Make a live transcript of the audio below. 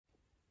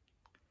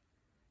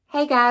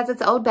Hey guys,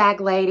 it's Old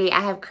Bag Lady. I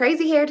have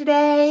crazy hair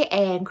today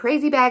and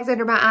crazy bags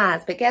under my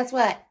eyes, but guess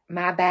what?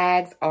 My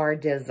bags are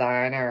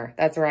designer.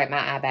 That's right,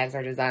 my eye bags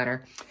are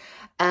designer.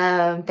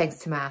 Thanks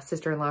to my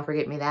sister-in-law for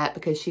getting me that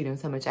because she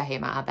knows how much I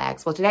hate my eye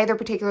bags. Well, today they're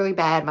particularly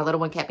bad. My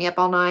little one kept me up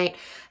all night.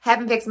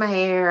 Haven't fixed my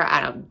hair.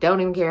 I don't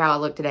even care how I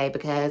look today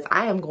because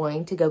I am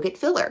going to go get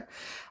filler.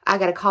 I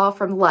got a call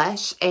from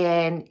Lush,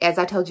 and as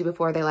I told you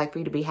before, they like for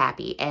you to be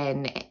happy.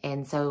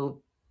 And so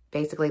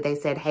basically they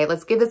said, hey,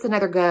 let's give this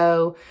another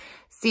go.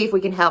 See if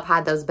we can help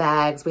hide those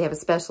bags. We have a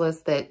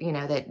specialist that,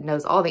 that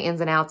knows all the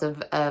ins and outs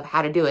of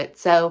how to do it.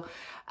 So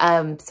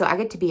I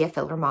get to be a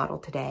filler model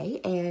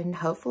today, and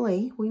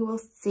hopefully we will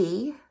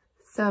see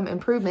some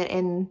improvement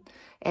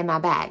in my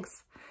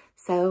bags.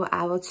 So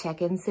I will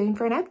check in soon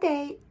for an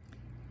update.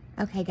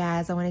 Okay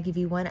guys, I want to give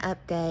you one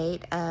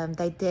update.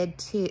 They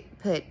did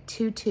put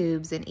 2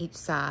 tubes in each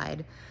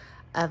side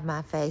of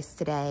my face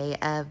today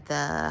of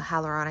the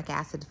hyaluronic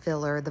acid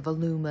filler, the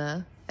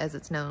Voluma as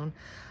it's known.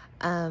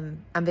 I'm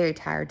very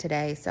tired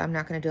today, so I'm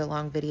not going to do a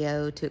long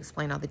video to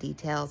explain all the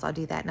details. I'll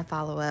do that in a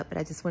follow-up, but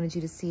I just wanted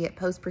you to see it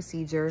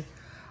post-procedure.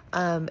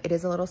 It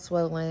is a little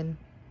swollen.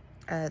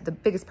 The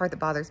biggest part that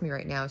bothers me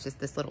right now is just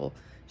this little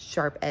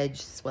sharp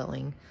edge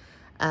swelling.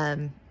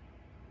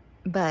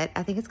 But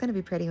I think it's going to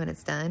be pretty when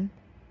it's done.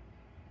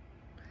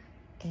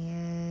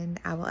 And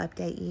I will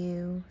update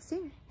you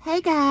soon. Hey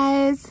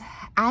guys,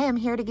 I am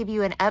here to give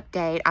you an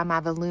update on my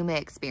Voluma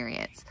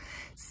experience.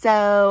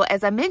 So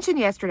as I mentioned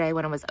yesterday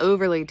when I was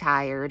overly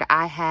tired,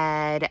 I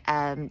had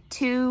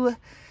 2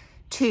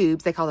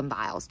 tubes, they call them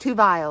vials, 2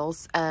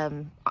 vials.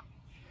 I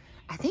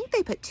think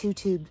they put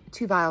two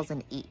vials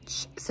in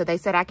each. So they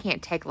said I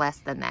can't take less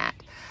than that.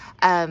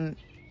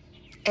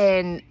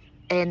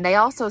 And they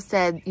also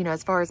said,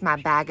 as far as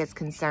my bag is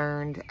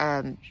concerned,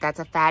 that's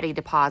a fatty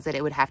deposit.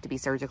 It would have to be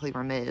surgically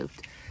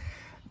removed.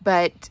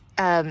 But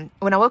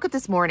when I woke up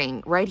this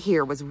morning, right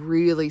here was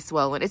really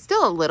swollen. It's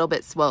still a little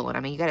bit swollen. I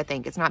mean, you got to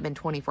think, it's not been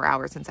 24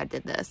 hours since I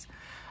did this.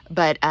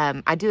 But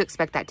I do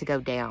expect that to go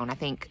down. I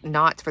think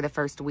knots for the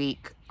first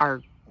week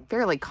are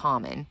fairly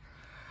common.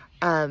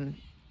 And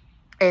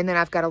then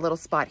I've got a little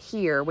spot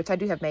here, which I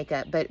do have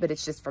makeup, but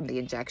it's just from the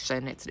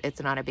injection.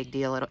 It's not a big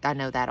deal. I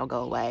know that'll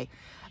go away.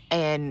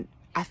 And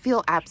I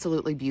feel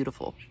absolutely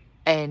beautiful.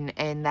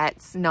 And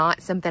that's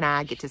not something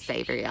I get to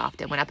say very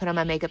often. When I put on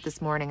my makeup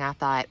this morning, I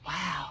thought,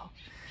 wow,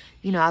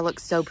 I look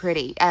so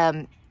pretty.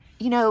 I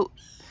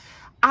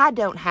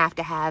don't have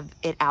to have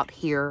it out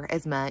here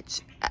as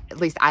much. At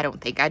least I don't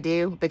think I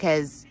do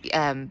because,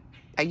 I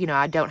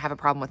don't have a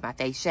problem with my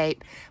face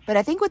shape. But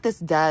I think what this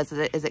does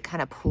is it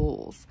kind of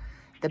pulls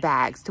the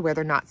bags to where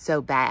they're not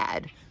so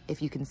bad,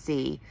 if you can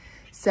see.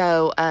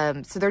 So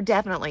there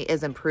definitely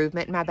is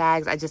improvement in my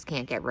bags. I just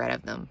can't get rid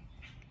of them.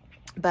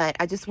 But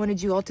I just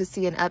wanted you all to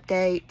see an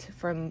update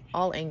from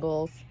all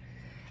angles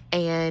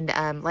and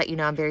let you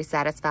know I'm very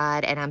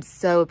satisfied. And I'm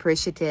so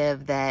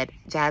appreciative that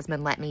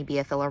Jasmine let me be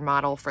a filler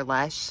model for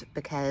Lush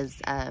because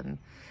I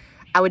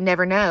would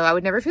never know. I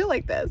would never feel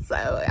like this.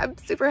 So I'm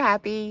super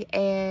happy,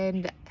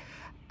 and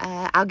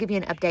I'll give you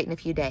an update in a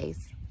few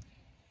days.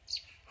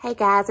 Hey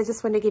guys, I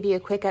just wanted to give you a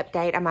quick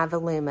update on my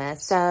Voluma.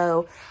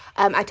 So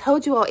I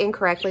told you all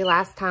incorrectly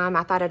last time.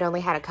 I thought I'd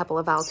only had a couple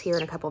of vials here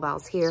and a couple of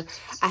vials here.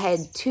 I had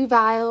 2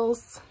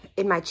 vials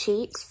in my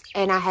cheeks,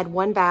 and I had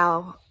 1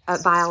 vial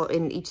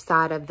in each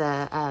side of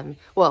the,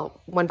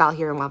 1 vial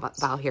here and 1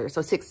 vial here.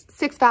 So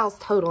six vials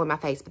total in my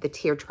face, but the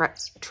tear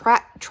troughs,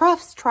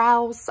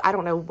 trowels, I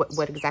don't know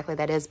what exactly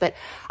that is, but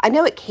I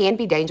know it can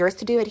be dangerous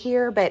to do it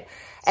here, but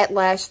at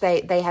Lush,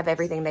 they have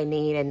everything they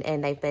need,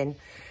 and they've been,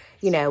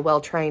 well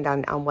trained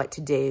on what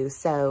to do.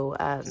 So,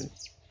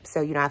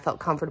 I felt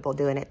comfortable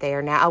doing it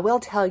there. Now, I will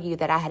tell you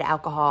that I had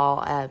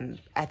alcohol,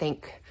 I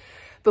think,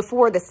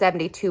 before the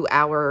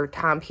 72-hour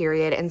time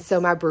period. And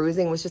so my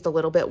bruising was just a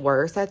little bit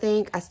worse, I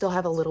think. I still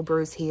have a little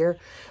bruise here.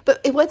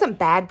 But it wasn't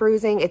bad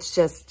bruising. It's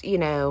just,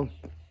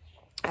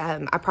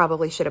 I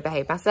probably should have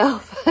behaved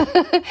myself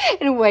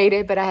and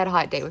waited, but I had a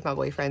hot date with my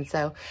boyfriend.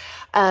 So,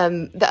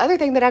 the other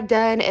thing that I've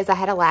done is I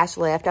had a lash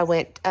lift. I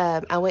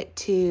went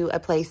to a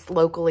place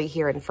locally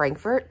here in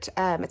Frankfurt.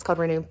 It's called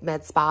Renew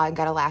Med Spa, and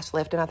got a lash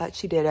lift, and I thought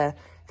she did a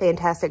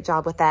fantastic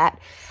job with that.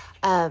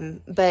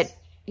 But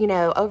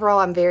overall,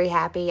 I'm very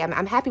happy.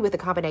 I'm happy with the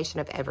combination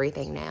of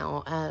everything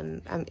now.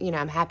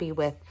 I'm happy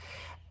with,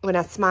 when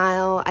I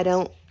smile, I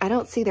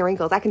don't see the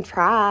wrinkles. I can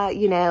try,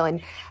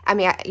 and I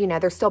mean,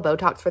 there's still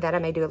Botox for that. I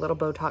may do a little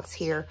Botox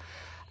here,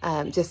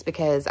 just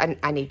because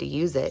I need to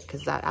use it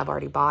because I've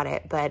already bought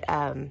it. But,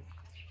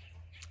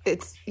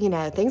 it's,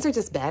 things are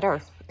just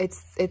better.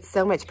 It's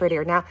so much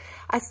prettier. Now,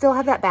 I still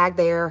have that bag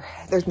there.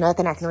 There's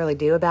nothing I can really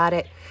do about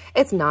it.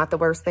 It's not the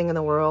worst thing in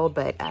the world,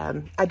 but,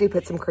 I do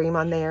put some cream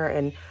on there,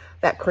 and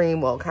that cream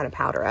will kind of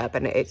powder up,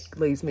 and it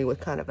leaves me with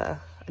kind of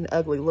an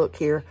ugly look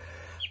here.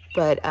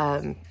 But,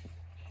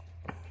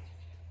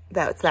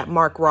 that's that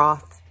Mark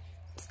Roth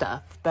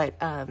stuff. But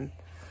I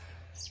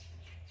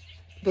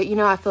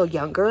feel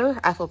younger.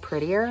 I feel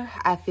prettier.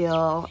 I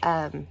feel,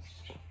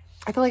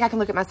 I feel like I can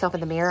look at myself in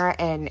the mirror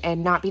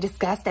and not be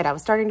disgusted. I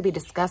was starting to be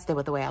disgusted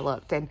with the way I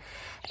looked. And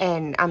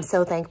I'm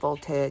so thankful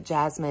to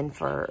Jasmine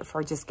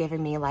for just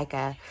giving me like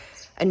a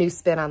new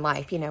spin on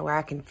life, you know, where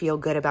I can feel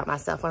good about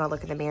myself when I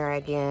look in the mirror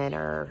again,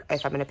 or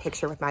if I'm in a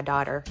picture with my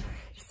daughter.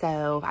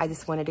 So I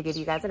just wanted to give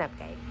you guys an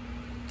update.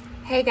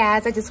 Hey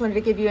guys, I just wanted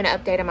to give you an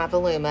update on my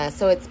Voluma.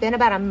 So it's been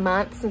about a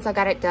month since I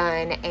got it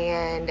done,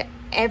 and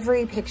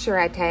every picture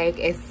I take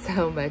is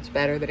so much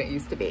better than it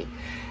used to be.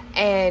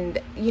 And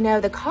you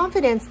know, the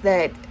confidence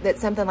that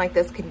something like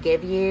this can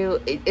give you,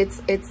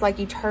 it's like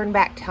you turn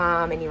back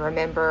time and you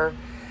remember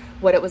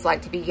what it was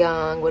like to be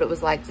young, what it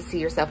was like to see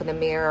yourself in the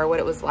mirror, what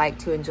it was like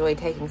to enjoy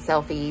taking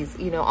selfies,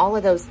 you know, all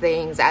of those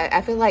things. I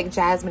feel like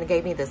Jasmine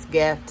gave me this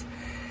gift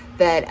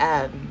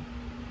that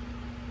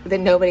that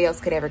nobody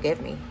else could ever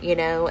give me, you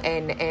know,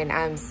 and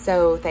I'm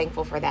so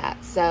thankful for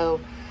that.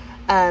 So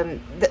kind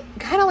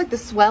of like the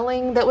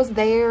swelling that was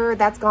there,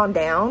 that's gone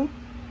down.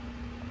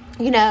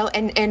 You know,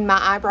 and my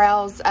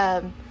eyebrows,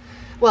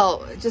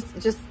 well,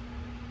 just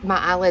my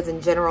eyelids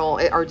in general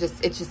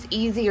it's just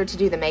easier to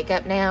do the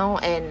makeup now.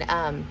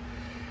 And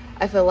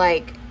I feel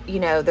like, you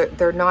know,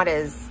 they're not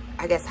as,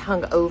 I guess,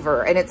 hung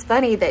over. And it's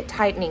funny that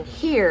tightening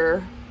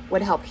here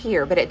would help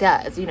here, but it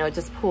does, you know, it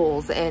just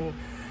pulls. And,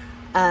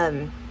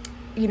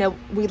 you know,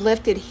 we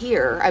lifted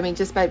here. I mean,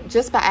 just by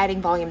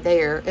adding volume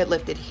there, it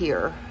lifted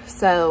here.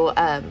 So,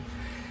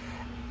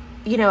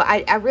 you know,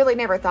 I really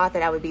never thought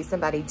that I would be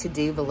somebody to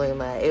do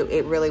Voluma.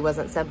 It really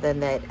wasn't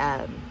something that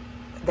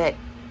that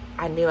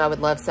I knew I would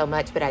love so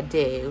much, but I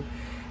do.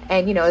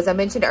 And, you know, as I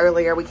mentioned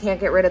earlier, we can't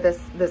get rid of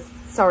this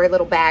sorry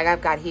little bag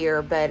I've got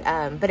here, but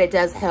it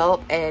does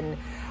help, and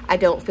I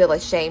don't feel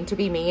ashamed to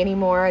be me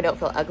anymore. I don't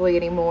feel ugly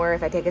anymore.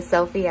 If I take a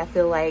selfie, I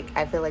feel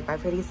like my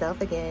pretty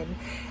self again.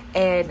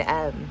 And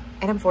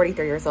I'm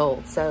 43 years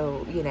old,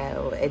 so, you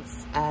know,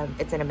 it's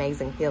an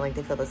amazing feeling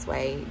to feel this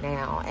way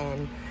now.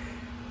 And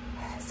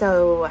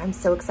so I'm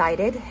so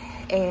excited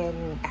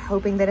and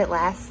hoping that it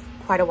lasts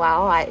quite a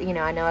while. I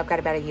know I've got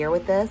about a year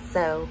with this,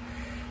 so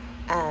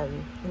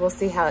we'll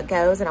see how it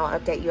goes, and I'll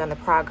update you on the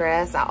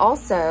progress. I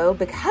also,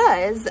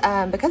 because of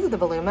the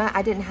Voluma,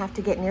 I didn't have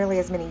to get nearly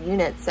as many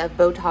units of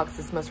Botox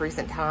this most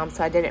recent time,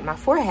 so I did it in my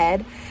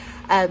forehead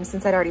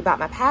since I'd already bought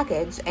my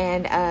package.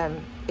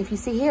 And if you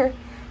see here,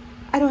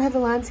 I don't have the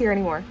lines here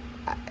anymore.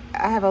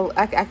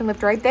 I can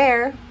lift right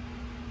there,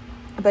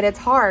 but it's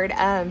hard.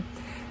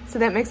 So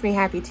that makes me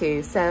happy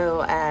too.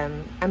 So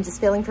I'm just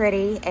feeling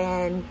pretty,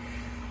 and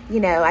you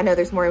know, I know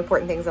there's more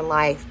important things in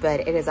life,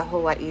 but it is a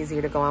whole lot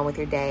easier to go on with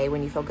your day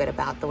when you feel good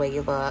about the way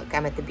you look.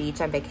 I'm at the beach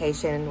on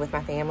vacation with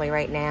my family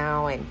right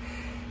now, and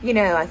you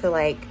know, I feel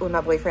like when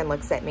my boyfriend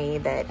looks at me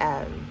that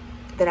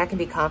that I can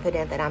be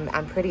confident that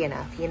I'm pretty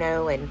enough, you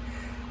know. And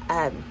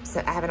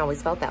so I haven't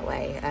always felt that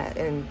way.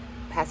 In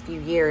the past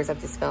few years,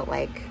 I've just felt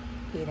like,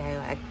 you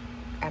know,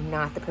 I'm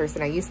not the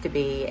person I used to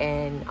be,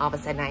 and all of a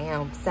sudden I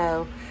am.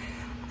 So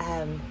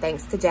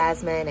thanks to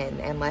Jasmine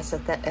and Lush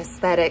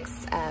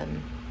Aesthetics,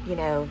 you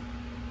know,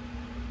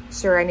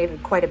 sure, I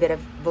needed quite a bit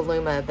of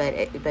Voluma, but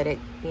it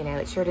you know,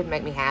 it sure did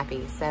make me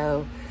happy.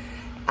 So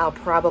I'll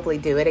probably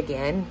do it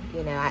again.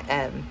 You know,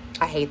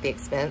 I hate the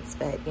expense,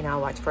 but you know,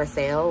 I'll watch for a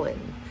sale and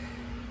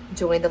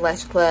join the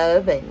Lush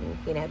Club, and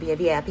you know, be a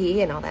VIP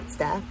and all that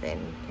stuff,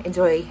 and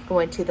enjoy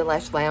going to the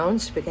Lush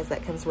Lounge because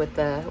that comes with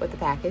the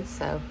package.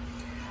 So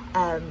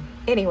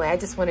anyway, I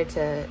just wanted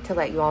to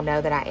let you all know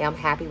that I am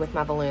happy with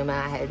my Voluma.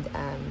 I had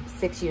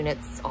 6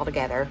 units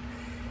altogether,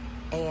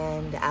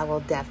 and I will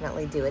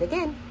definitely do it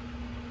again.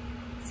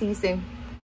 See you soon.